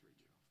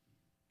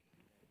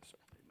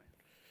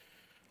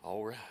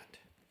All right.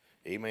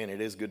 Amen. It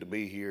is good to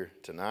be here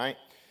tonight.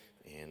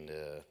 And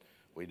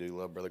we do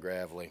love Brother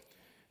Gravely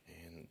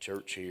and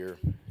church here.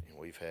 And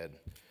we've had,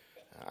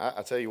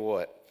 I tell you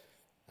what,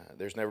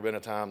 there's never been a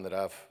time that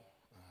I've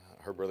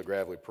heard Brother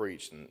Gravely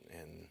preach and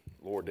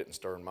Lord didn't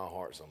stir in my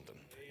heart something.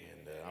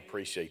 And I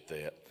appreciate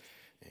that.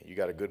 And you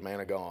got a good man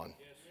of God.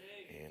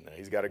 And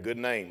he's got a good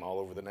name all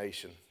over the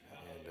nation.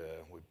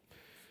 And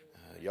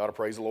you ought to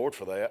praise the Lord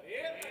for that.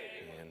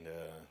 And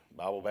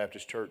Bible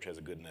Baptist Church has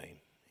a good name.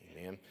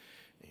 Amen.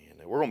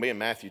 And we're going to be in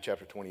Matthew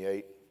chapter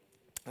 28.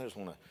 I just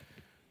want to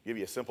give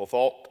you a simple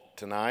thought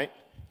tonight.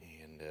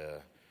 And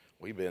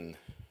we've been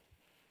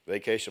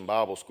vacation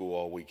Bible school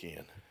all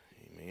weekend.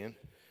 Amen.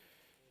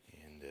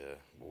 And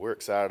we're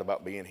excited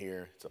about being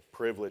here. It's a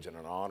privilege and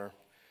an honor.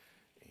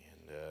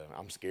 And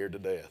I'm scared to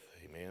death.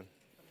 Amen.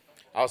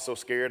 I was so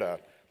scared I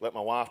let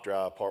my wife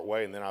drive part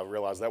way, and then I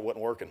realized that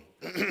wasn't working.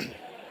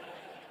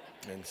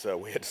 And so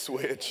we had to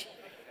switch.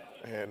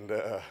 And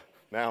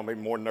now I'm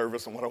even more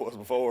nervous than what I was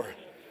before.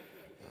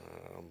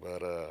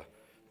 But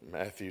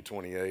Matthew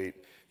 28.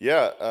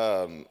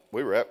 Yeah,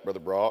 we were at Brother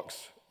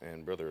Brock's,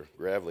 and Brother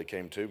Gravely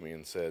came to me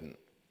and said,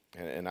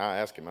 and I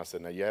asked him, I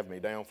said, now you have me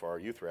down for our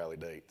youth rally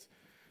dates.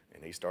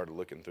 And he started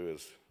looking through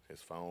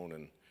his phone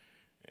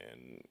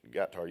and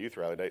got to our youth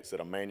rally date, said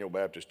Emmanuel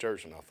Baptist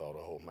Church. And I thought,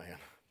 oh, man,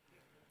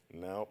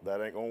 no,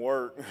 that ain't going to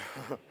work.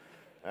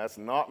 That's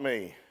not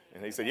me.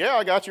 And he said, yeah,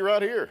 I got you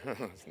right here.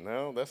 I said,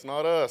 no, that's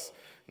not us.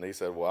 And he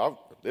said,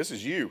 well, this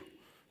is you.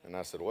 And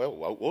I said,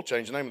 well, we'll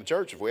change the name of the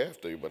church if we have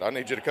to, but I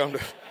need you to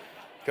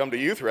come to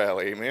youth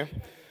rally, amen.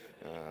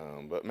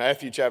 But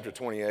Matthew chapter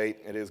 28,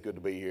 it is good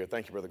to be here.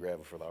 Thank you, Brother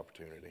Gravely, for the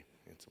opportunity.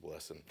 It's a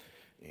blessing.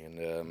 And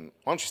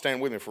why don't you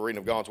stand with me for reading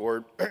of God's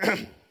Word?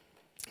 I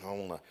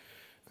want to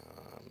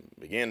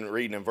begin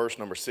reading in verse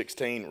number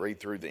 16,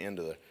 read through the end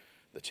of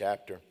the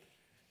chapter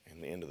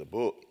and the end of the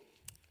book.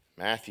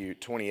 Matthew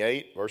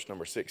 28, verse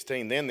number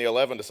 16. Then the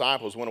 11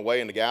 disciples went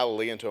away into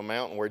Galilee into a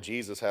mountain where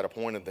Jesus had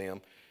appointed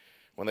them.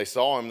 When they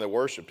saw him, they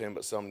worshipped him,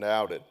 but some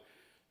doubted.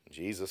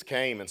 Jesus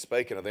came and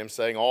spake unto them,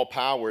 saying, all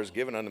power is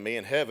given unto me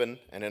in heaven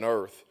and in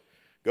earth.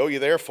 Go ye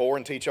therefore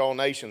and teach all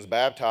nations,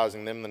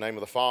 baptizing them in the name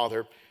of the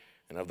Father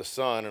and of the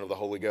Son and of the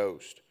Holy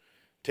Ghost,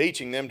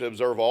 teaching them to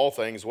observe all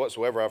things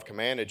whatsoever I have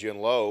commanded you,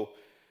 and lo,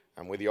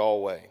 I'm with you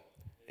always,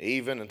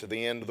 even unto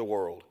the end of the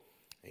world.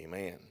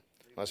 Amen.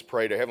 Let's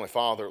pray to Heavenly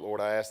Father. Lord,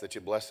 I ask that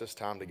you bless this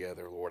time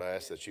together. Lord, I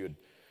ask that you would,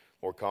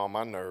 Lord, calm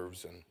my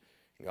nerves. And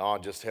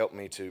God, just help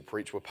me to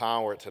preach with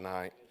power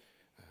tonight.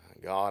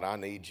 God, I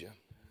need you.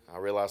 I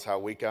realize how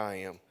weak I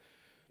am.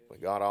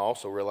 But God, I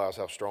also realize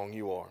how strong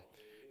you are.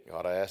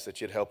 God, I ask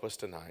that you'd help us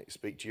tonight.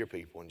 Speak to your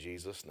people in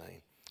Jesus'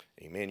 name.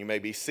 Amen. You may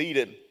be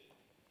seated.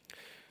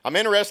 I'm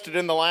interested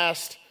in the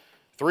last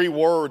three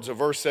words of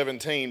verse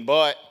 17,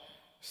 but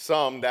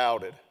some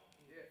doubted.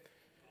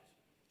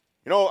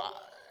 You know,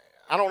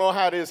 I don't know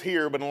how it is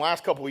here, but in the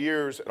last couple of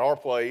years at our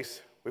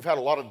place, we've had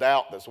a lot of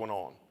doubt that's went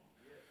on.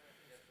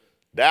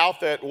 Doubt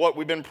that what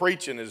we've been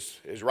preaching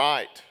is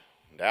right.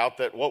 Doubt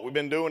that what we've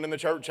been doing in the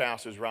church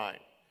house is right.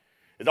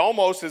 It's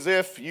almost as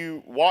if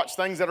you watch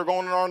things that are going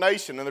on in our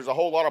nation and there's a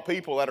whole lot of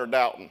people that are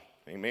doubting.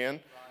 Amen.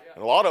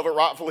 And a lot of it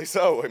rightfully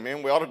so.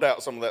 Amen. We ought to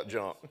doubt some of that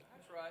junk. That's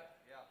right.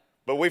 Yeah.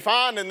 But we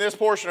find in this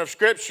portion of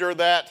Scripture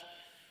that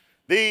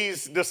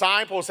these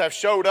disciples have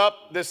showed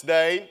up this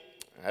day.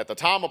 At the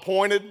time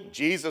appointed,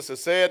 Jesus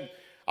has said,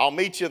 I'll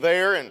meet you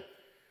there.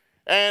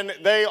 And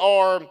they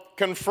are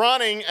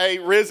confronting a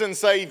risen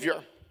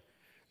Savior.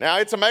 Now,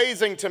 it's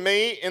amazing to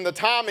me in the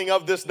timing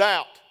of this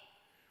doubt.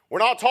 We're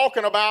not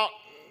talking about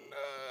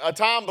a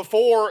time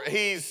before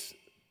he's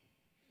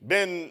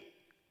been,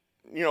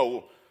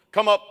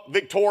 come up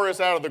victorious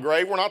out of the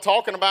grave. We're not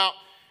talking about,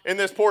 in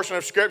this portion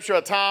of Scripture,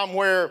 a time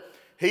where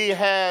he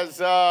has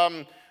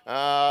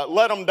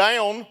let them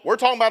down. We're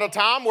talking about a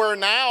time where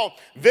now,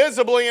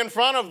 visibly in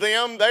front of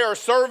them, they are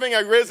serving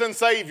a risen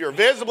Savior.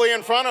 Visibly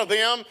in front of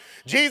them,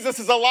 Jesus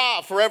is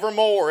alive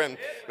forevermore. And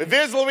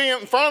visibly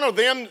in front of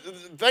them,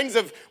 things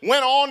have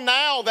went on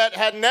now that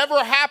had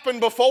never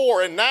happened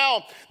before. And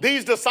now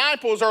these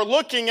disciples are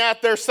looking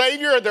at their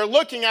Savior. They're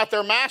looking at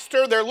their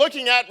Master. They're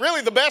looking at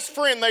really the best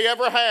friend they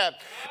ever had.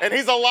 And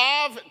he's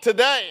alive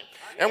today.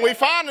 And we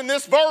find in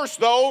this verse,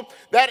 though,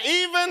 that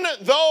even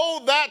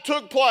though that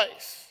took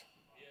place,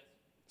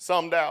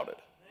 some doubted.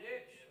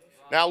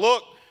 Now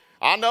look,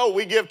 I know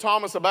we give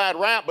Thomas a bad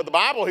rap, but the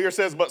Bible here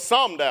says, but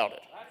some doubted.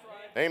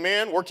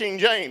 Amen. We're King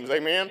James.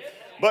 Amen.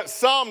 But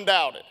some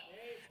doubted.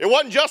 It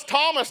wasn't just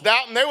Thomas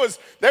doubting. There was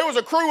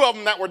a crew of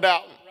them that were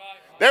doubting.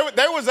 There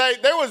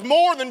was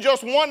more than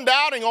just one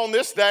doubting on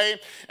this day.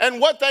 And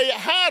what they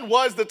had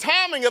was the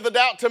timing of the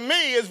doubt, to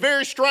me, is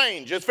very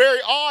strange. It's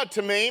very odd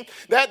to me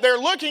that they're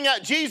looking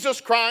at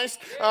Jesus Christ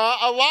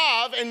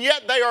alive, and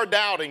yet they are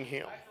doubting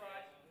him.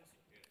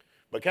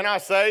 But can I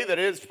say that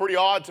it's pretty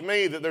odd to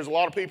me that there's a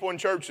lot of people in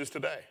churches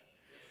today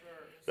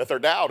that they're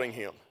doubting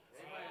him.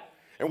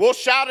 And we'll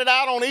shout it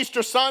out on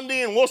Easter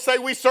Sunday and we'll say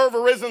we serve a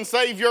risen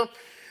Savior.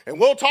 And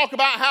we'll talk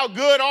about how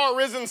good our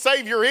risen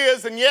Savior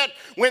is, and yet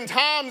when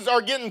times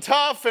are getting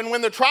tough and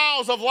when the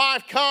trials of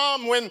life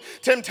come, when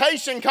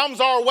temptation comes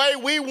our way,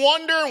 we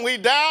wonder and we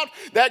doubt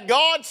that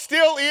God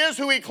still is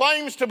who He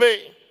claims to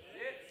be.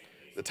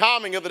 The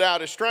timing of the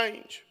doubt is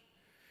strange.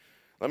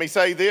 Let me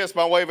say this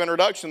by way of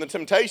introduction, the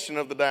temptation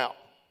of the doubt.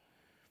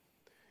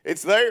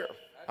 It's there.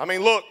 I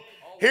mean, look,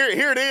 here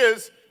it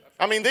is.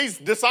 I mean, these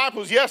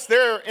disciples, yes,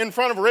 they're in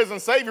front of a risen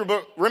Savior,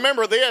 but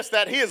remember this,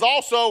 that He is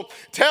also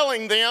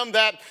telling them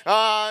that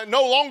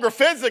no longer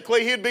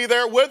physically He'd be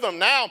there with them.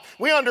 Now,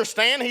 we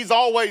understand He's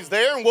always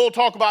there, and we'll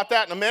talk about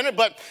that in a minute,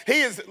 but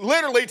He is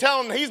literally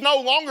telling them He's no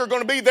longer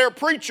going to be their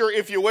preacher,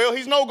 if you will.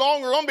 He's no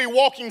longer going to be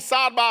walking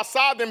side by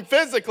side them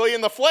physically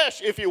in the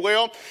flesh, if you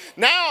will.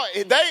 Now,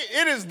 it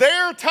is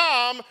their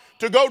time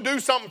to go do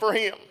something for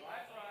Him.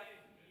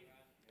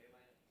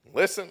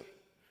 Listen,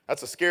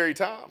 that's a scary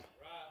time.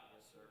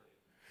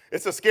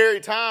 It's a scary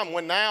time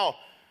when now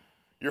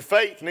your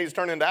faith needs to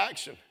turn into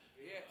action.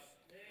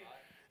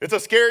 It's a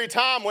scary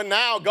time when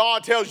now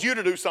God tells you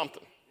to do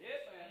something.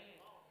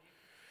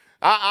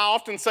 I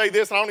often say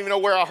this, and I don't even know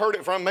where I heard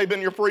it from, maybe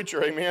in your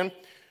preacher, amen.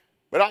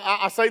 But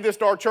I say this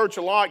to our church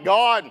a lot.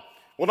 God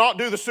will not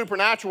do the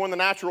supernatural when the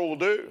natural will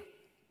do.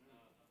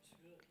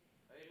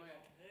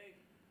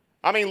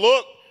 I mean,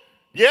 look.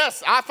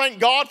 Yes, I thank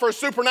God for a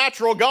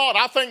supernatural God.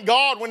 I thank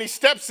God when He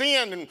steps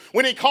in and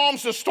when He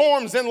calms the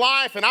storms in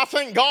life. And I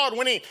thank God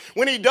when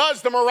He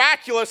does the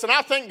miraculous. And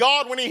I thank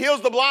God when He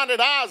heals the blinded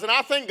eyes. And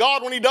I thank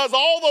God when He does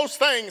all those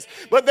things.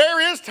 But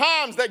there is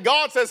times that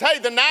God says, hey,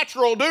 the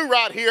natural will do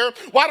right here.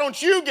 Why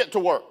don't you get to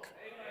work?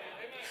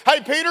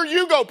 Amen. Hey, Peter,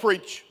 you go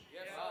preach.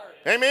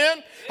 Yes,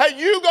 amen? Hey,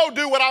 you go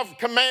do what I've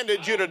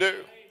commanded you to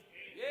do.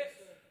 Yes.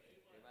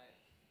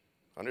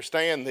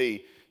 Understand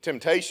the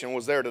temptation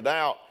was there to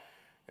doubt.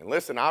 And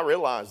listen, I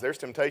realize there's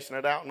temptation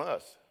to doubt in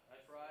us.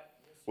 That's right.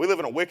 We live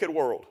in a wicked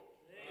world.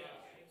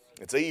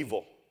 It's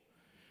evil.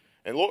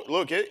 And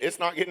look, it's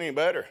not getting any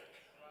better.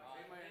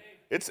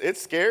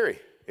 It's scary.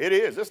 It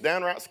is. It's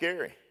downright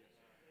scary.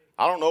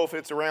 I don't know if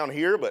it's around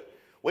here, but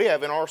we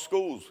have in our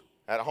schools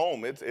at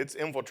home, it's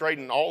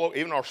infiltrating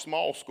even our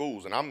small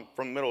schools. And I'm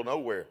from the middle of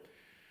nowhere.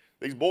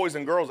 These boys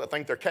and girls that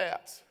think they're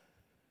cats.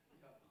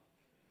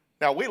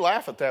 Now, we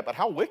laugh at that, but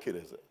how wicked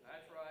is it?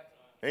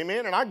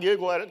 Amen, and I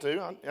giggle at it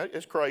too.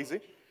 It's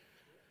crazy.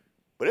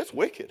 But it's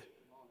wicked.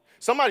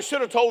 Somebody should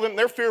have told them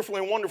they're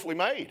fearfully and wonderfully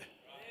made.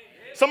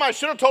 Somebody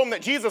should have told them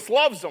that Jesus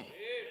loves them.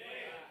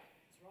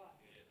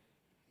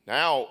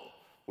 Now,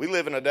 we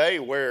live in a day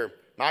where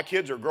my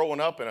kids are growing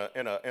up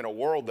in a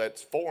world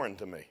that's foreign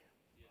to me.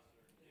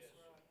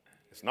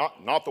 It's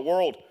not the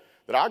world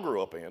that I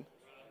grew up in. And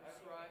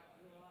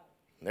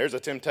there's a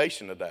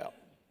temptation to doubt.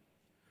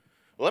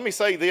 Well, let me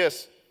say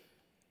this.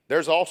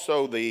 There's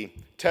also the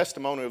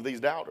testimony of these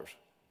doubters.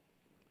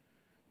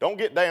 Don't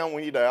get down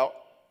when you doubt.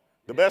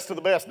 The best of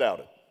the best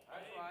doubted.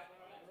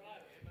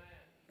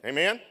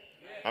 Amen?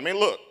 I mean,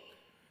 look.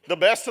 The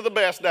best of the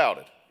best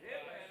doubted.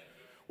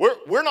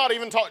 We're not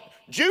even talking.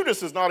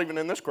 Judas is not even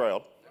in this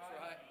crowd.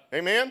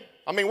 Amen?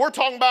 I mean, we're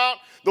talking about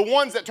the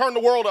ones that turned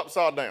the world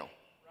upside down.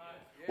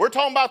 We're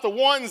talking about the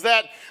ones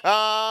that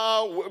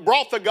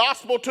brought the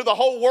gospel to the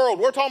whole world.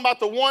 We're talking about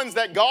the ones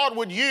that God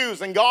would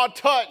use and God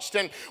touched.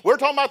 And we're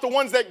talking about the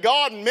ones that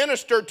God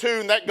ministered to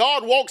and that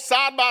God walked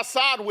side by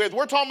side with.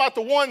 We're talking about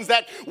the ones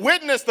that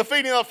witnessed the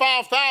feeding of the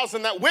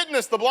 5,000, that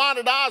witnessed the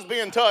blinded eyes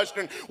being touched.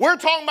 And we're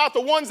talking about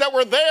the ones that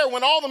were there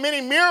when all the many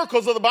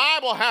miracles of the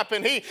Bible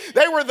happened.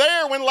 They were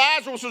there when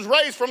Lazarus was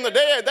raised from the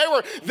dead. They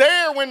were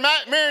there when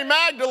Mary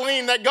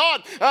Magdalene, that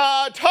God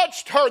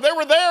touched her. They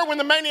were there when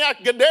the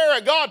maniac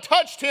Gadara, God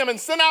touched him and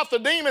sent out the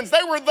demons.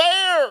 They were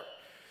there.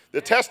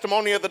 The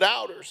testimony of the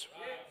doubters.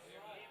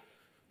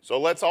 So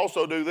let's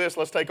also do this.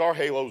 Let's take our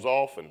halos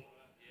off and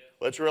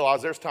let's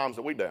realize there's times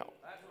that we doubt.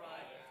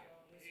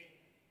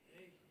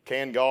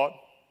 Can God?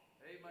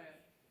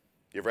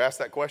 You ever ask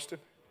that question?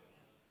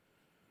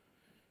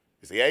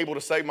 Is He able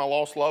to save my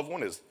lost loved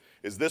one? Is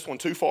this one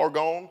too far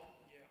gone?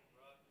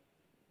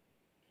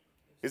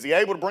 Is He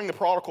able to bring the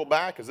prodigal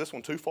back? Is this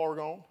one too far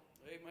gone?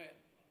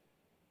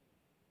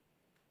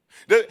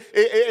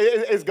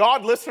 Is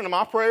God listening to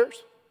my prayers?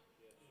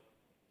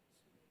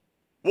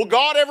 Will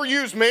God ever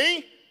use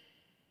me?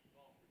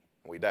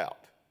 We doubt.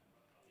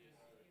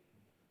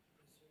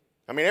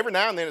 I mean, every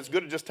now and then it's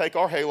good to just take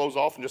our halos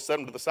off and just set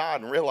them to the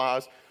side and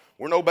realize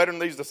we're no better than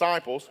these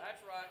disciples.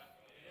 That's right.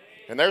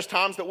 And there's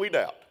times that we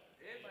doubt.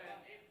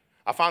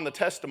 I find the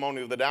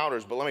testimony of the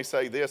doubters, but let me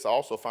say this, I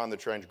also find the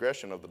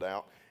transgression of the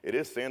doubt. It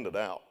is sin to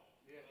doubt.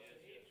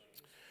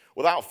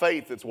 Without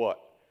faith, it's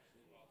what?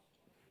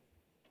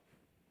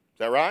 Is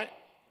that right?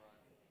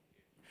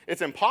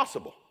 It's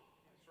impossible.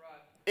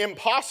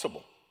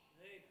 Impossible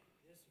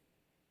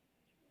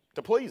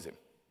to please Him.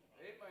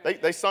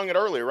 They sung it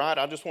earlier, right?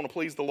 I just want to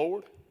please the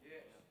Lord.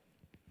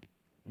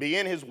 Be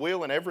in His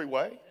will in every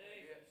way.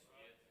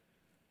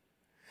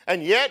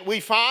 And yet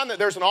we find that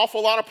there's an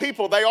awful lot of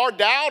people, they are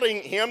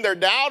doubting him. They're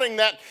doubting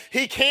that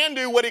he can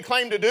do what he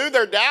claimed to do.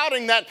 They're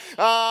doubting that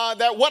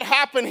what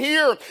happened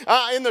here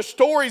in the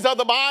stories of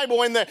the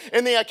Bible, in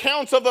the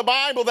accounts of the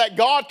Bible, that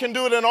God can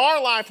do it in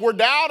our life. We're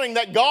doubting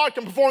that God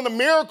can perform the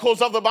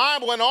miracles of the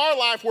Bible in our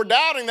life. We're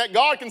doubting that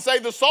God can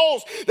save the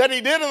souls that he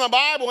did in the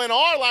Bible in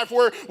our life.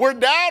 We're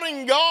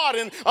doubting God.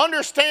 And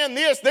understand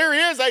this,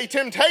 there is a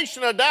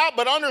temptation of doubt,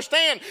 but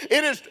understand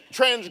it is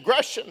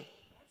transgression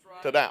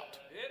to doubt.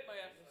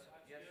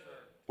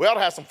 We ought to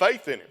have some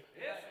faith in him.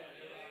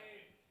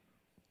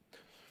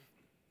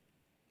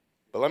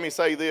 But let me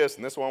say this,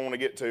 and this is what I want to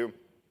get to.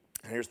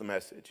 Here's the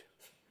message.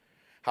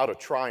 How to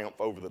triumph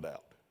over the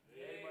doubt.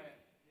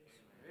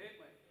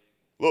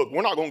 Look,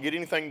 we're not going to get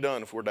anything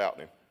done if we're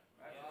doubting him.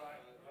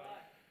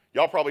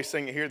 Y'all probably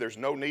sing it here, there's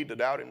no need to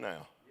doubt him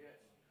now.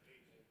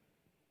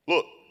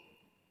 Look,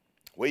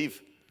 we've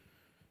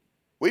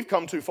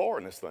come too far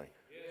in this thing.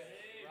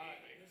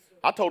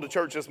 I told the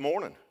church this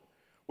morning,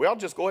 we ought to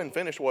just go ahead and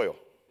finish well.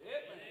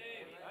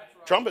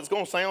 Trumpet's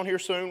going to sound here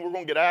soon. We're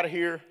going to get out of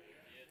here.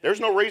 There's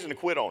no reason to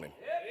quit on him.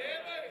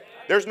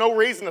 There's no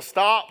reason to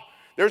stop.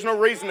 There's no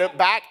reason to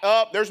back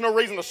up. There's no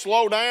reason to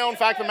slow down.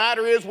 Fact of the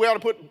matter is, we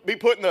ought to be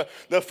putting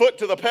the foot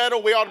to the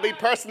pedal. We ought to be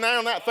pressing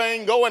down that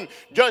thing, going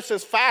just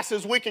as fast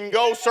as we can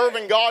go,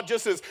 serving God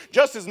just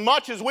as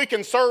much as we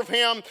can serve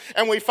him.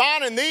 And we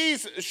find in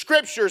these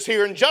scriptures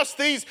here, in just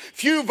these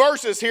few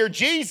verses here,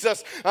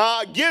 Jesus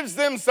gives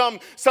them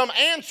some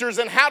answers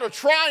on how to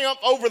triumph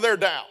over their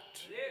doubt.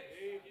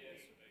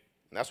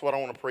 And that's what I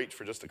want to preach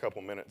for just a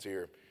couple minutes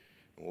here,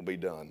 and we'll be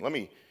done. Let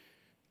me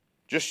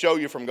just show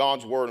you from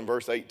God's word in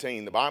verse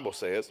 18. The Bible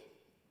says,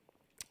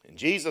 and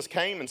Jesus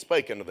came and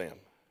spake unto them,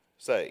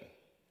 saying.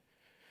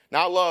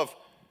 Now I love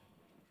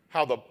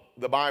how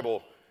the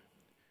Bible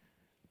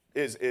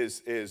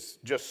is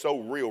just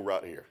so real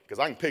right here, because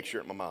I can picture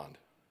it in my mind.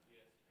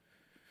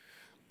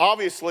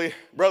 Obviously,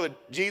 brother,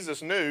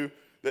 Jesus knew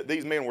that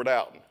these men were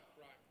doubting.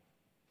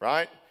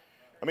 Right?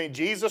 I mean,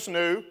 Jesus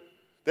knew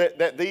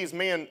that these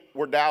men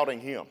were doubting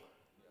him.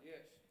 Yes.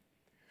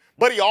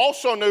 But he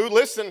also knew,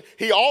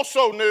 he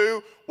also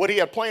knew what he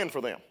had planned for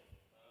them.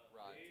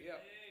 Right.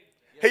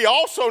 Yeah. He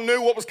also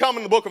knew what was coming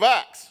in the book of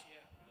Acts.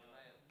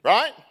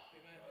 Right?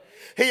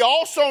 He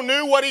also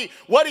knew what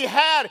he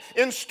had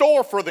in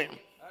store for them.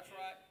 That's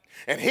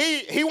right. And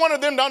he wanted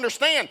them to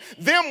understand,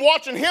 them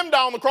watching him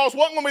die on the cross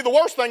wasn't going to be the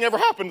worst thing ever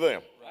happened to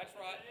them. That's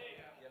right.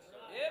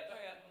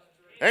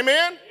 Yes,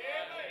 amen?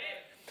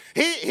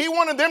 He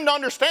wanted them to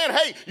understand,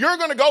 hey, you're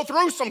going to go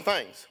through some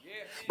things.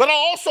 But I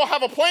also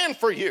have a plan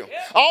for you.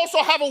 I also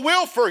have a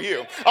will for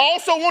you. I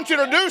also want you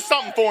to do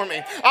something for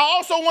me. I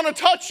also want to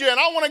touch you, and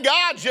I want to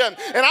guide you.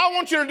 And I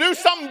want you to do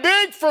something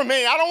big for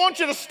me. I don't want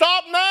you to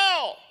stop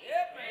now.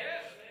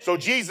 So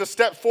Jesus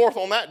stepped forth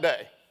on that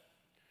day.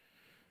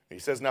 He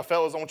says, now,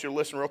 fellas, I want you to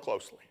listen real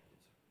closely.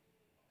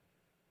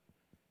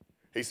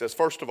 He says,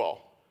 first of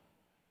all,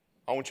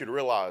 I want you to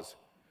realize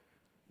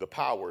the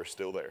power is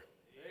still there.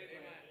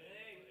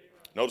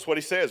 Notice what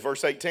he says,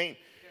 verse 18.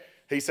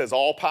 He says,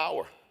 all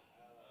power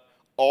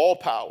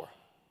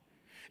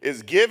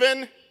is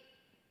given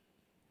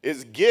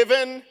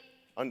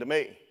unto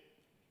me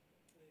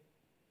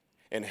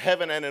in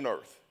heaven and in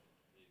earth.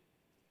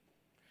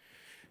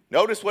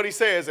 Notice what he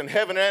says, in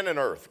heaven and in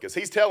earth, because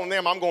he's telling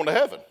them, I'm going to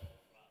heaven.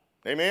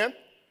 Amen?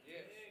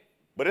 Yes.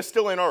 But it's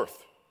still in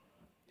earth.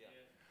 Yes.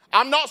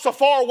 I'm not so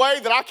far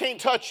away that I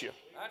can't touch you.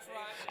 That's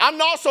right. I'm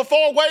not so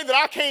far away that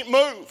I can't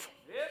move.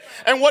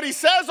 And what he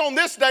says on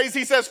this day is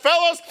he says,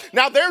 fellas,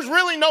 now there's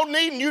really no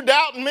need in you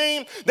doubting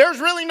me. There's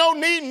really no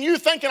need in you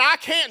thinking I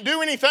can't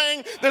do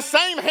anything. The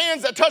same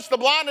hands that touched the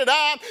blinded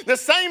eye, the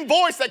same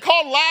voice that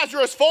called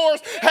Lazarus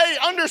forth. Hey,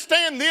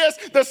 understand this.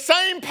 The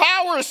same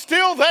power is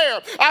still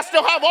there. I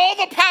still have all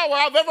the power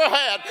I've ever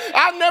had.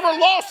 I've never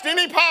lost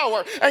any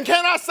power. And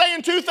can I say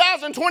in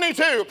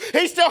 2022,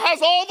 he still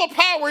has all the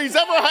power he's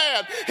ever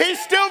had. He's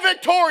still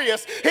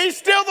victorious. He's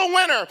still the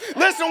winner.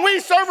 Listen,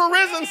 we serve a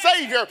risen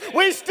Savior.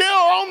 We still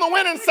are on the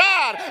winning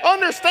side.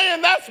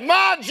 Understand that's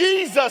my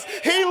Jesus.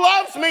 He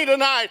loves me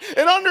tonight.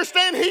 And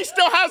understand he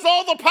still has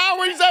all the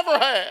power he's ever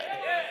had.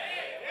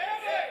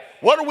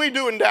 What are we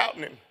doing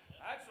doubting him?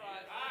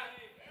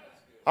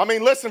 I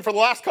mean, listen, for the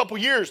last couple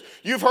years,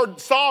 you've heard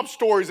sob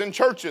stories in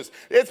churches.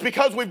 It's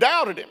because we've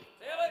doubted him.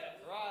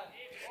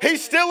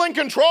 He's still in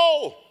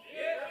control.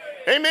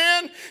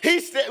 Amen?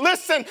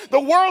 Listen, the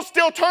world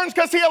still turns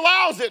because he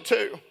allows it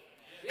to.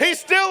 He's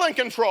still in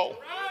control.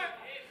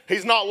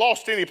 He's not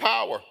lost any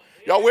power.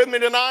 Y'all with me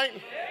tonight?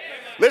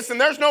 Listen,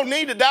 there's no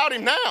need to doubt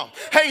him now.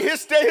 Hey,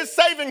 his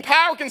saving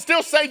power can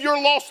still save your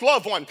lost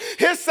loved one.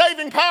 His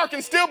saving power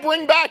can still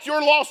bring back your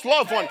lost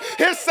loved one.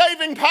 His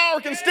saving power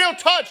can still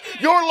touch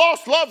your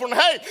lost loved one.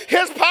 Hey,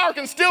 his power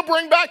can still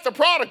bring back the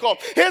prodigal.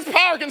 His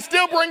power can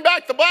still bring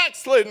back the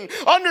backslidden.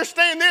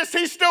 Understand this,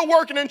 he's still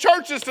working in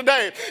churches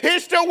today.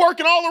 He's still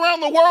working all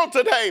around the world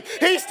today.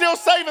 He's still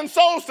saving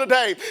souls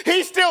today.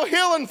 He's still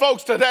healing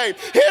folks today.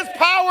 His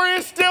power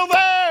is still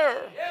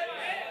there.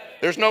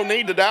 There's no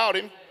need to doubt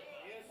him.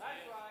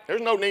 There's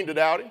no need to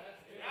doubt him.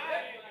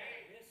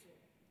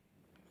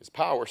 His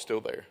power is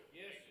still there.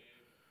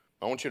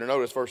 I want you to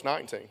notice verse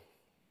 19. It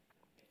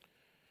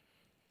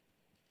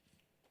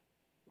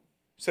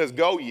says,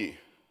 go ye.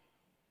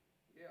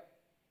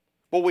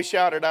 Well, we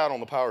shouted out on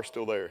the power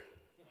still there.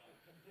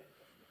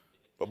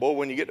 But boy,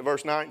 when you get to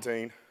verse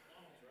 19,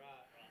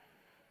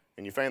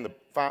 and you find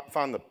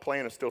the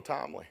plan is still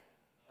timely.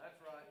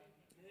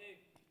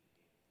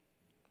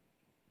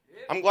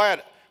 I'm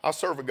glad I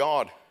serve a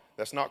God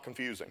that's not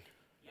confusing.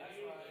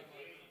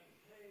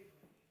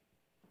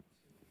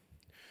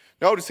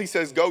 Notice he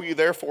says, go ye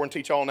therefore and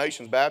teach all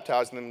nations,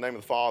 baptizing them in the name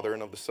of the Father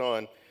and of the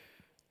Son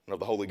and of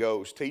the Holy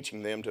Ghost,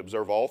 teaching them to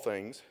observe all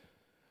things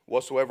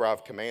whatsoever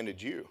I've commanded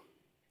you.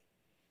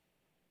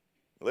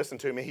 Listen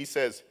to me. He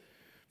says,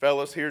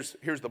 fellas, here's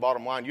the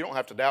bottom line. You don't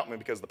have to doubt me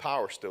because the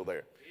power is still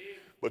there.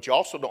 But you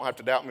also don't have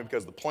to doubt me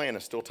because the plan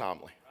is still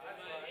timely.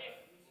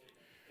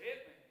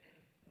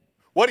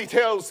 What he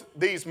tells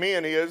these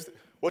men is,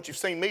 what you've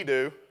seen me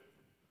do,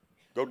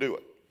 go do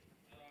it.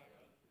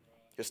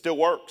 It still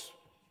works.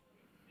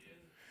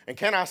 And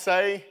can I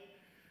say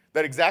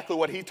that exactly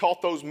what he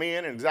taught those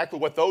men and exactly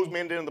what those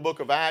men did in the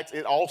book of Acts,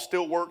 it all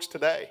still works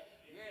today?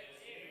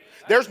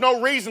 There's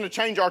no reason to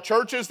change our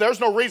churches. There's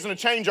no reason to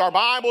change our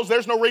Bibles.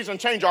 There's no reason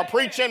to change our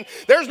preaching.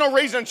 There's no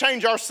reason to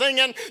change our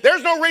singing.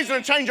 There's no reason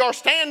to change our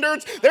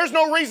standards. There's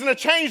no reason to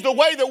change the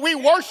way that we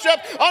worship.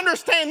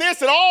 Understand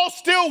this, it all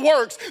still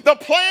works. The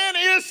plan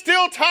is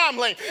still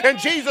timely. And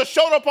Jesus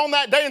showed up on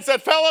that day and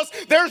said, fellas,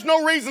 there's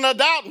no reason to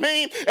doubt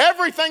me.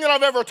 Everything that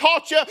I've ever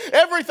taught you,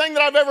 everything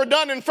that I've ever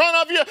done in front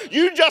of you,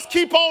 you just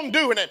keep on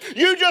doing it.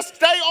 You just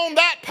stay on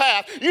that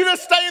path. You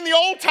just stay in the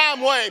old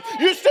time way.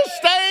 You just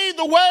stay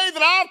the way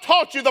that I've taught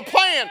you. The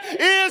plan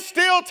is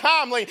still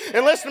timely.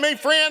 And listen to me,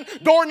 friend,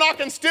 door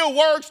knocking still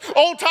works.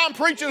 Old time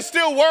preaching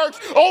still works.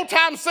 Old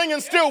time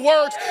singing still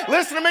works.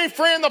 Listen to me,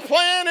 friend, the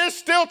plan is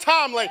still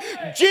timely.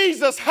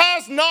 Jesus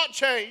has not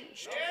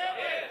changed.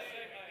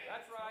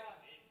 That's right.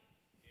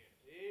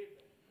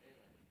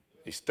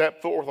 He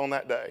stepped forth on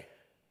that day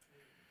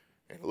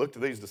and looked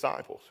at these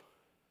disciples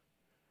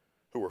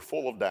who were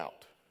full of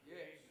doubt.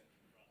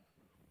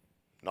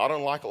 Not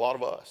unlike a lot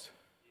of us.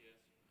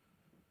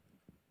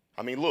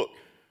 I mean, look,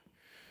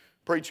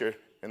 preacher,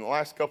 in the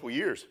last couple of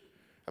years,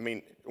 I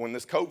mean, when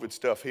this COVID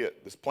stuff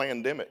hit, this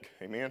pandemic,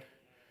 amen,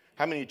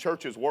 how many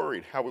churches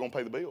worried, how are we going to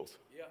pay the bills?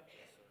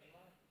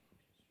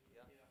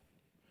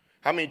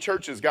 How many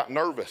churches got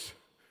nervous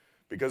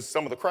because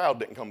some of the crowd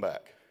didn't come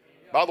back?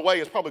 By the way,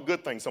 it's probably a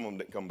good thing some of them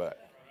didn't come back.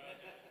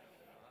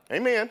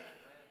 Amen.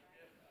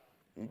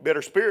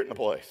 Better spirit in the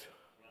place.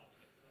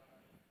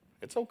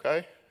 It's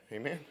okay.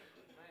 Amen.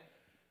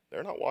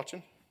 They're not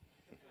watching.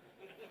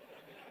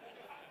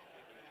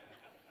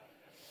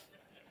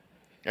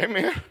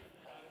 Amen.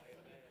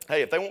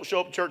 Hey, if they won't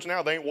show up at church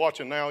now, they ain't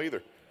watching now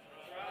either.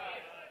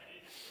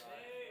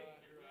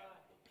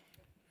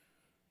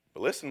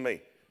 But listen to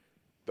me.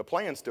 The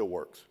plan still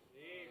works.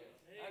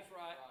 That's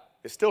right.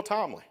 It's still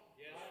timely.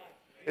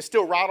 It's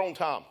still right on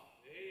time.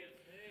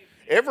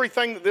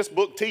 Everything that this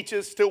book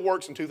teaches still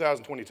works in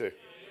 2022.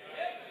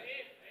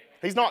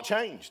 He's not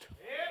changed.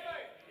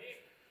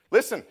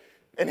 Listen,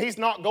 and he's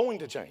not going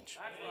to change.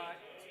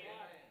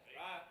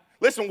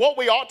 Listen, what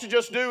we ought to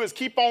just do is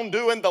keep on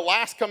doing the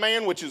last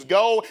command, which is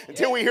go,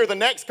 until we hear the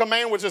next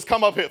command, which is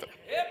come up hither.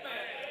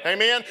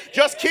 Amen.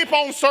 Just keep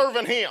on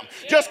serving him.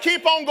 Just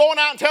keep on going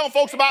out and telling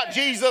folks about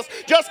Jesus.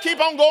 Just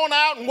keep on going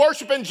out and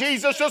worshiping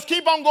Jesus. Just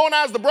keep on going,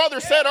 as the brother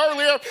said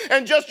earlier,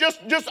 and just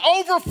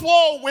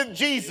overflow with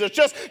Jesus.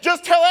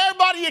 Just tell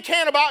everybody you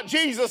can about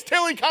Jesus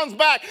till he comes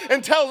back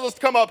and tells us to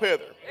come up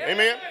hither.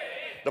 Amen.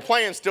 The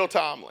plan's still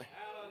timely.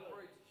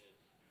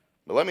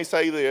 But let me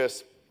say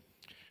this.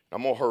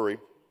 I'm going to hurry.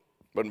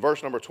 But in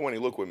verse number 20,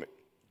 look with me.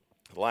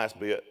 The last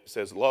bit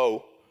says,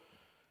 lo,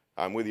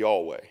 I'm with you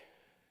always,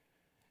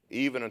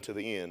 even unto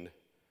the end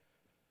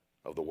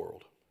of the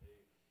world.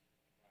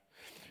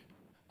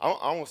 I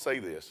want to say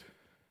this.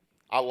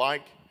 I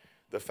like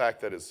the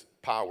fact that his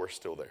power is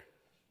still there.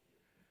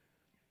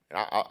 And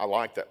I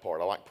like that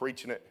part. I like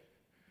preaching it.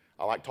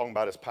 I like talking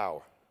about his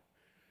power.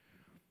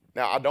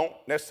 Now, I don't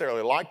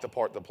necessarily like the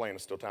part the plan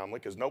is still timely,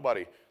 because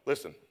nobody,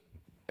 listen,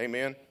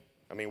 amen?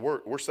 I mean,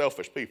 we're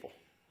selfish people.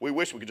 We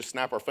wish we could just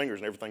snap our fingers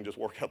and everything just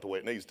work out the way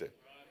it needs to.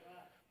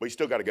 But you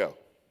still got to go.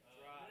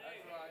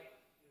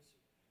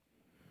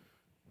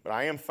 But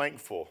I am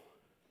thankful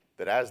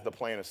that as the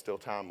plan is still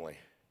timely,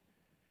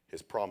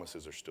 his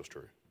promises are still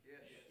true.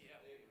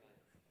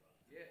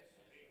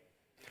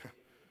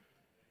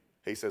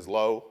 He says,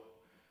 lo,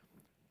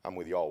 I'm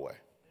with you always.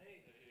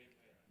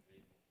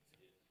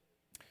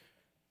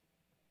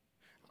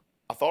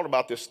 I thought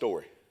about this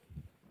story.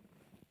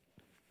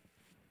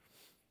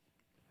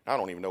 I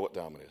don't even know what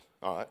time it is.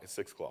 All right, it's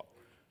 6 o'clock.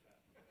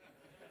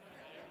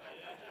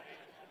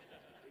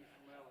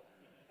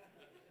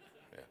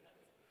 Yeah.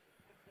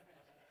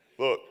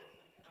 Look,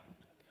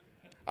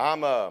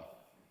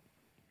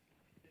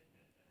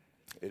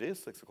 it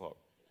is 6 o'clock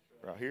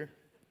right here.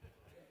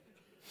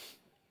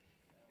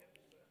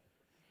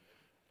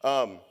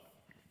 I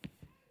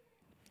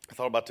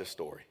thought about this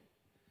story.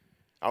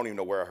 I don't even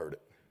know where I heard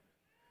it.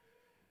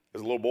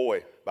 There's a little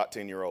boy, about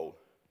 10-year-old.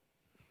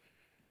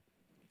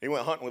 He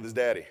went hunting with his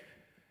daddy.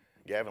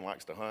 Gavin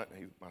likes to hunt.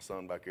 He's my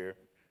son back here.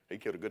 He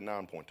killed a good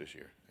 9-point this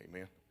year.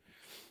 Amen.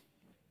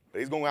 But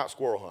he's going out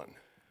squirrel hunting.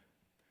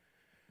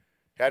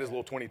 Had his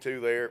little 22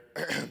 there.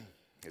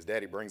 His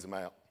daddy brings him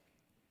out.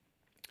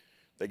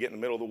 They get in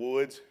the middle of the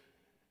woods.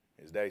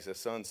 His daddy says,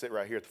 son, sit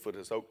right here at the foot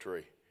of this oak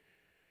tree.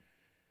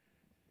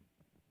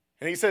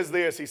 And he says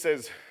this. He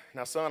says,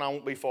 now, son, I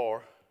won't be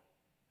far,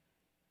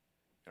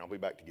 and I'll be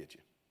back to get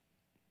you.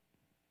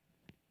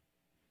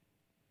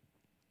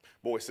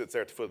 Boy sits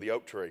there at the foot of the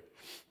oak tree.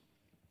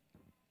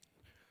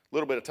 A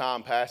little bit of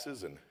time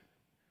passes, and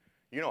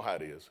you know how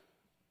it is.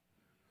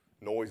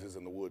 Noises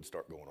in the woods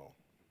start going on.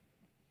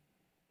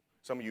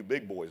 Some of you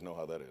big boys know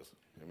how that is.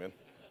 Amen.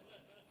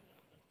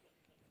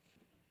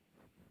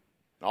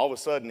 And all of a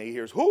sudden, he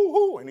hears, hoo,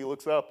 hoo, and he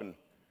looks up, and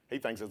he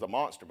thinks it's a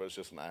monster, but it's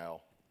just an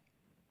owl.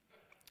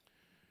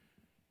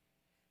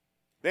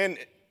 Then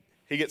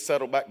he gets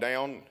settled back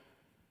down,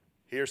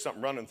 hears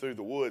something running through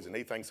the woods, and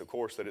he thinks, of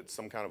course, that it's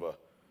some kind of a,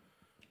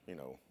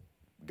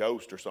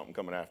 ghost or something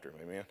coming after him,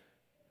 amen?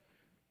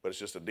 But it's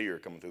just a deer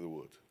coming through the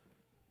woods.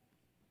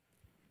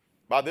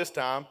 By this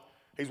time,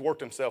 he's worked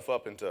himself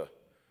up into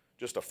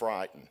just a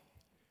fright, and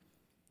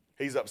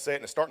he's upset,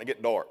 and it's starting to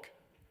get dark.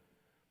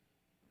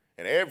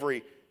 And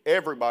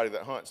everybody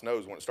that hunts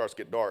knows when it starts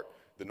to get dark,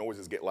 the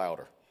noises get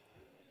louder,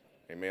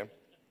 amen?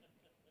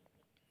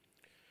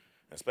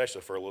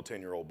 Especially for a little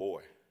 10-year-old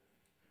boy.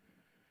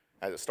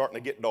 As it's starting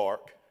to get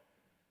dark,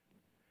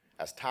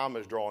 as time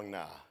is drawing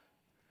nigh,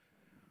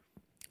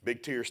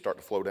 big tears start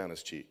to flow down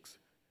his cheeks.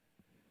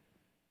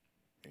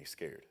 And he's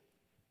scared.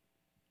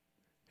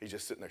 He's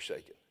just sitting there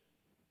shaking.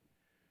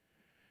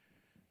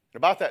 And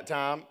about that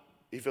time,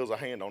 he feels a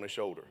hand on his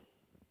shoulder.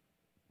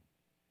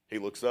 He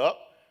looks up,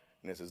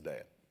 and it's his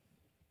dad.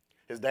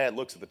 His dad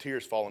looks at the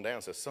tears falling down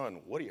and says,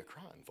 son, what are you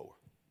crying for?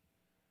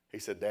 He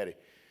said, Daddy,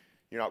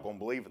 you're not going to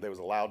believe it. There was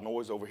a loud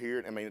noise over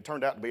here. I mean, it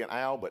turned out to be an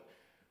owl, but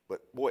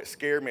boy, it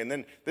scared me. And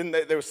then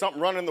there was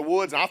something running in the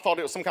woods, and I thought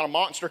it was some kind of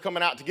monster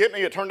coming out to get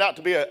me. It turned out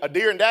to be a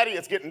deer. And, Daddy,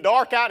 it's getting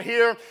dark out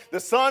here. The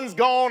sun's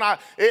gone.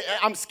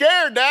 I'm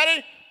scared,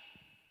 Daddy.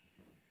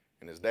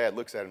 And his dad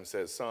looks at him and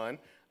says, son,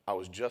 I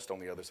was just on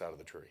the other side of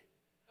the tree.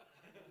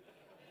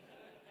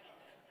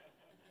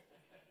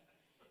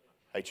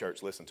 Hey,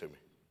 church, listen to me.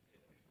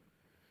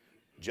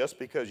 Just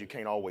because you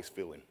can't always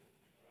feel him.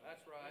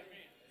 That's right.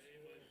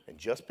 And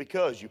just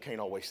because you can't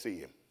always see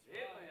him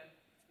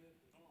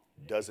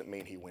doesn't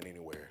mean he went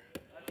anywhere.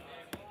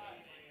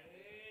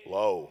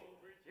 Lo,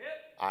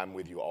 I'm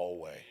with you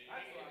always.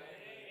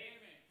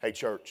 Hey,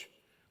 church,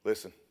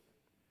 listen.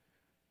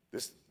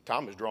 This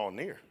time is drawing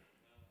near.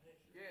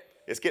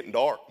 It's getting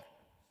dark.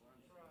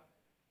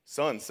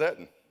 Sun's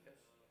setting.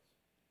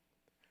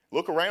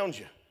 Look around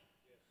you.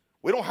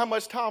 We don't have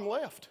much time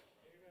left.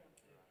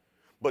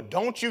 But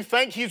don't you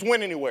think he's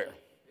went anywhere?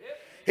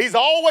 He's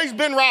always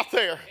been right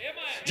there.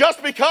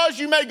 Just because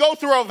you may go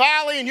through a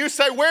valley and you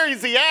say, where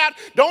is he at?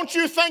 Don't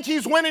you think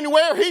he's went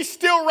anywhere? He's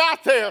still right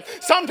there.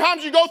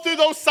 Sometimes you go through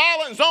those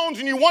silent zones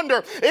and you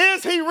wonder,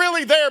 is he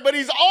really there? But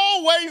he's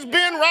always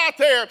been right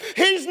there.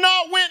 He's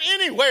not went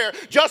anywhere.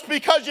 Just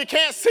because you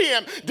can't see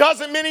him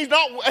doesn't mean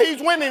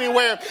he's went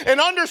anywhere. And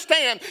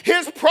understand,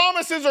 his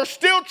promises are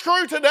still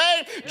true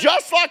today,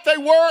 just like they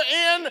were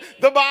in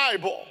the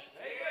Bible.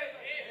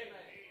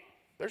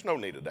 There's no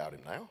need to doubt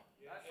him now.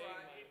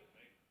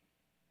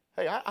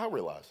 Hey, I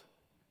realize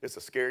it's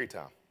a scary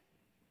time.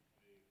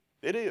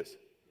 It is.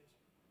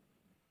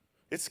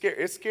 It's scary.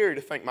 It's scary to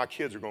think my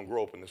kids are going to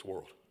grow up in this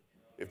world.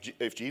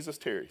 If Jesus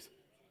tarries,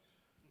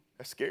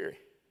 that's scary.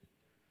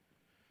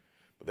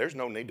 But there's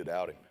no need to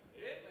doubt him.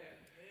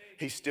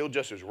 He's still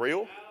just as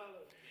real.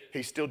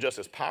 He's still just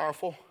as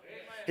powerful.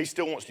 He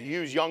still wants to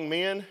use young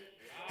men.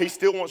 He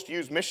still wants to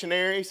use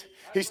missionaries.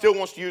 He still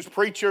wants to use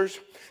preachers.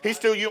 He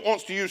still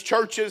wants to use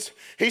churches.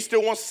 He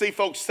still wants to see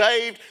folks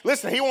saved.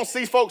 Listen, he wants to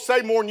see folks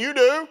saved more than you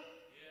do.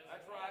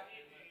 That's right.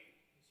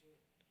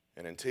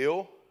 And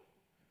until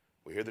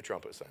we hear the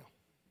trumpet sound,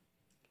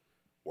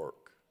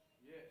 work.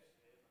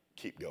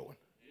 Keep going.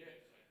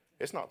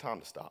 It's not time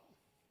to stop.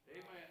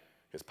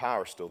 His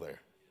power is still there.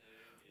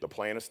 The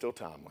plan is still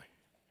timely.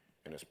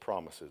 And his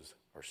promises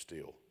are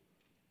still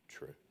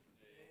true.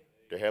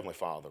 Dear Heavenly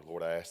Father,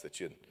 Lord, I ask that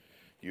you'd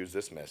use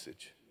this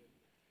message.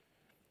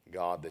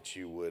 God, that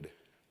you would,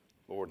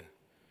 Lord,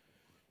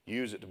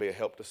 use it to be a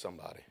help to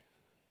somebody.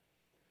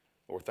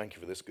 Lord, thank you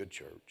for this good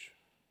church.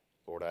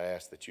 Lord, I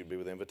ask that you'd be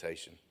with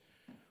invitation,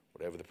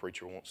 whatever the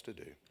preacher wants to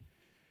do.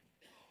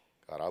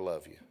 God, I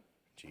love you.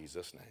 In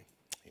Jesus' name,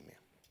 amen.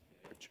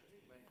 Good church.